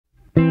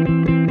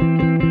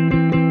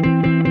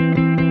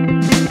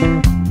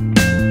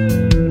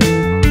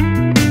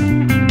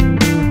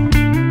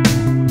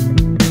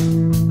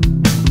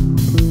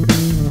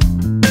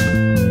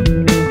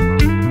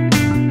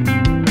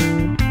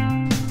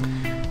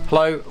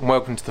Hello and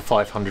welcome to the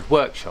 500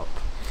 workshop.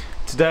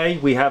 Today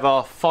we have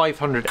our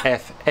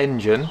 500F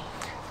engine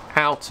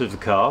out of the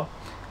car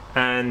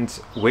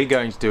and we're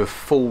going to do a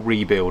full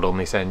rebuild on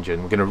this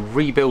engine. We're going to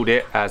rebuild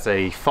it as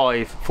a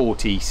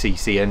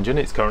 540cc engine.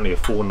 It's currently a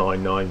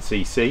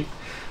 499cc.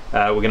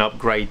 We're going to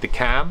upgrade the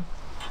cam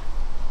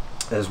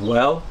as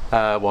well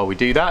while we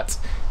do that,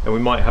 and we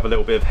might have a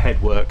little bit of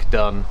head work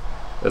done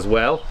as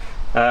well.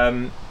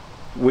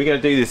 We're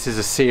going to do this as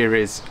a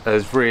series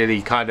as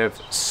really kind of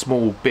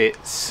small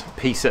bits,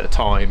 piece at a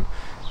time,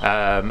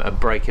 and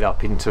break it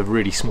up into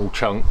really small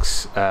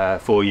chunks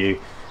for you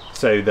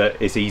so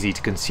that it's easy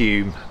to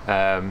consume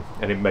and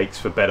it makes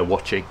for better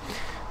watching.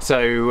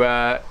 So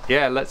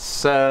yeah, let's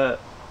start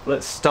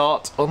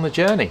on the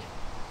journey.